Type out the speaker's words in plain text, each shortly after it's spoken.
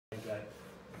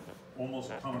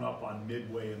almost coming up on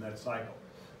midway in that cycle.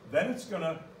 Then it's going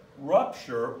to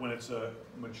rupture when it's a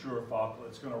mature follicle.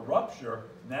 It's going to rupture,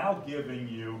 now giving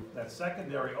you that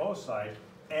secondary oocyte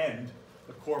and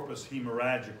the corpus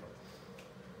hemorrhagicum.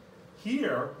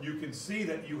 Here, you can see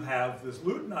that you have this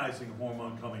luteinizing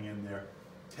hormone coming in there,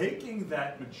 taking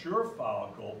that mature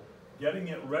follicle, getting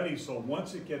it ready so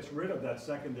once it gets rid of that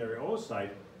secondary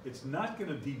oocyte, it's not going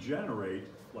to degenerate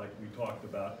like we talked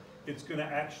about. It's going to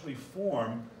actually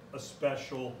form a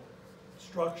special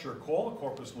structure called a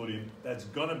corpus luteum that's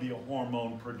going to be a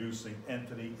hormone-producing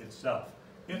entity itself.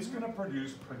 It's going to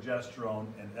produce progesterone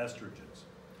and estrogens.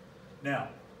 Now,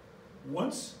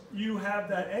 once you have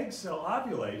that egg cell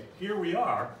ovulate, here we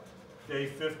are, day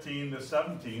 15 to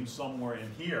 17, somewhere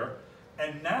in here,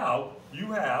 and now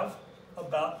you have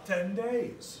about 10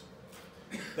 days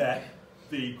that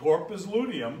the corpus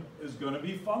luteum is going to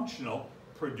be functional,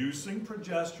 producing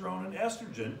progesterone and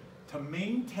estrogen to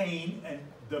maintain and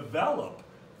develop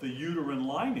the uterine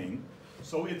lining.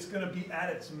 So it's going to be at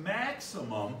its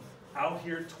maximum out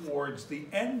here towards the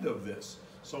end of this.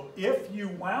 So if you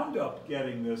wound up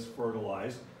getting this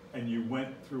fertilized and you went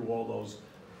through all those,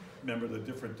 remember the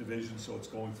different divisions, so it's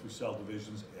going through cell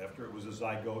divisions, after it was a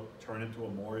zygote, turn into a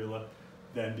morula,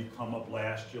 then become a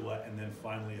blastula, and then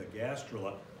finally a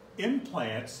gastrula.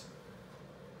 Implants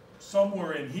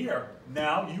somewhere in here,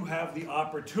 now you have the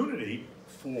opportunity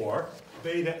for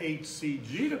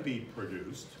beta-HCG to be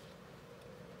produced,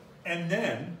 and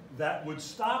then that would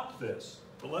stop this.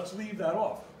 But let's leave that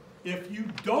off. If you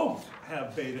don't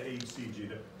have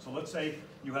beta-HCG, so let's say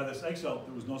you have this egg cell,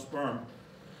 there was no sperm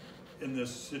in this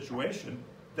situation,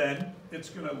 then it's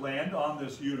going to land on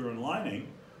this uterine lining,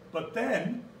 but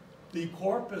then the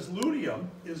corpus luteum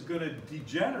is going to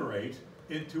degenerate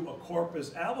into a corpus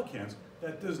albicans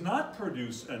that does not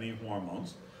produce any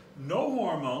hormones. No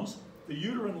hormones. The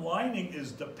uterine lining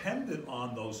is dependent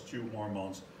on those two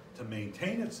hormones to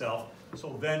maintain itself,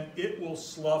 so then it will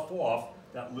slough off.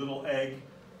 That little egg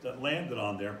that landed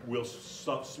on there will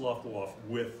slough off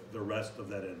with the rest of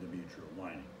that endometrial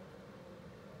lining.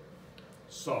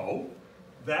 So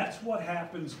that's what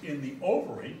happens in the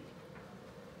ovary.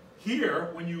 Here,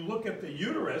 when you look at the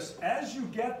uterus, as you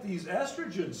get these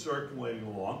estrogens circulating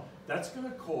along, that's going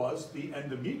to cause the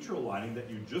endometrial lining that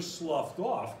you just sloughed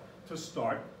off to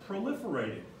start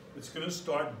proliferating. It's going to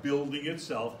start building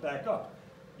itself back up.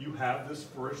 You have this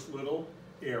first little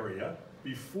area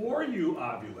before you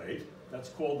ovulate. That's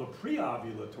called the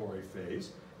pre-ovulatory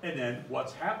phase. And then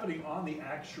what's happening on the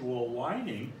actual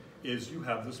lining is you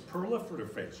have this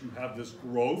proliferative phase. You have this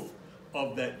growth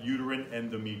of that uterine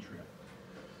endometrium.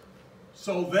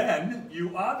 So then you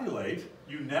ovulate.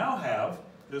 You now have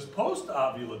this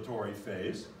post-ovulatory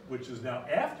phase, which is now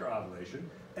after ovulation,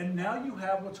 and now you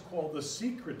have what's called the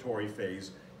secretory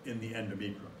phase in the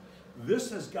endometrium. This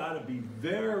has got to be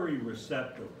very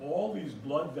receptive. All these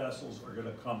blood vessels are going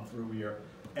to come through here,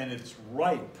 and it's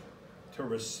ripe to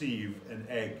receive an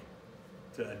egg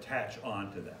to attach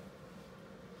onto that.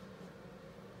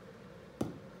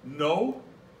 No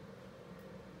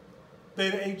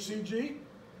beta-HCG.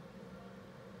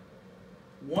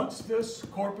 Once this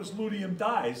corpus luteum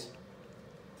dies,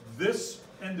 this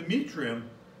endometrium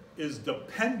is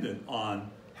dependent on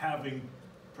having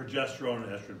progesterone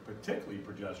and estrogen, particularly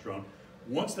progesterone.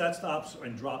 Once that stops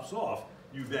and drops off,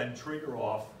 you then trigger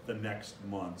off the next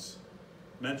month's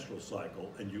menstrual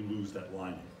cycle, and you lose that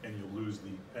lining, and you lose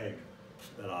the egg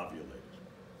that ovulated.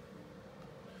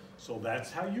 So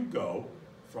that's how you go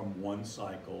from one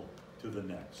cycle to the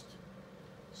next.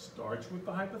 Starts with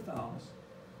the hypothalamus,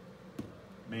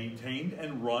 maintained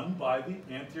and run by the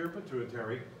anterior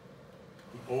pituitary.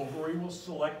 The ovary will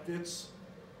select its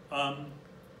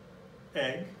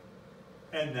egg,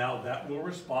 and now that will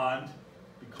respond,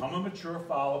 become a mature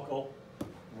follicle,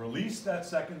 release that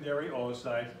secondary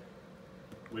oocyte,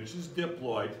 which is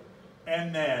diploid,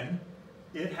 and then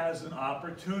it has an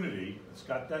opportunity, it's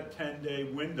got that 10-day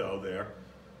window there,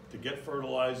 to get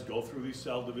fertilized, go through these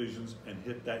cell divisions, and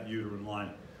hit that uterine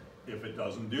lining. If it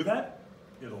doesn't do that,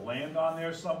 it'll land on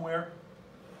there somewhere.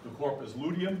 The corpus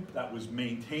luteum that was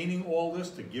maintaining all this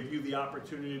to give you the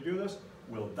opportunity to do this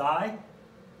will die.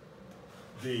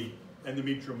 The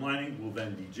endometrium lining will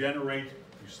then degenerate,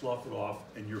 you slough it off,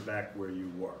 and you're back where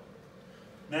you were.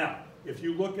 Now, if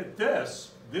you look at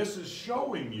this, this is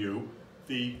showing you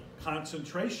the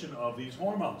concentration of these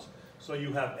hormones. So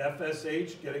you have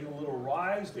FSH getting a little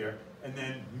rise there, and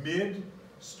then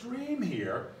midstream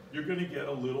here, you're going to get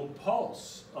a little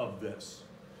pulse of this.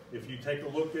 If you take a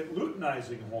look at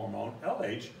luteinizing hormone,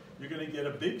 LH, you're going to get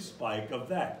a big spike of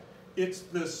that. It's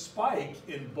the spike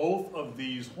in both of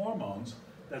these hormones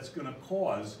that's going to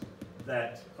cause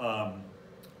that,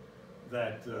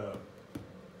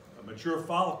 mature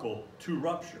follicle to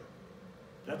rupture.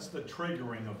 That's the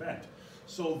triggering event.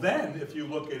 So then, if you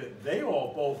look at it, they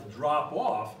all both drop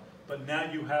off, but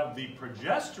now you have the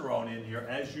progesterone in here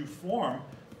as you form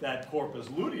that corpus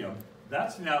luteum.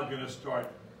 That's now going to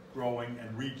start growing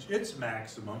and reach its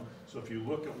maximum. So if you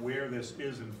look at where this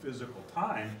is in physical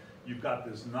time, you've got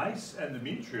this nice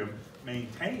endometrium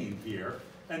maintained here,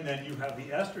 and then you have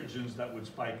the estrogens that would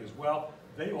spike as well.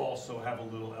 They also have a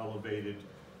little elevated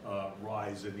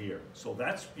rise in here. So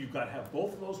that's, you've got to have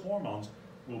both of those hormones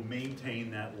will maintain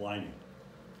that lining.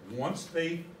 Once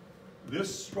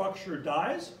this structure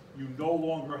dies, you no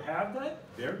longer have that,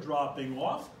 they're dropping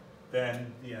off,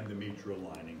 then the endometrial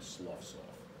lining sloughs off.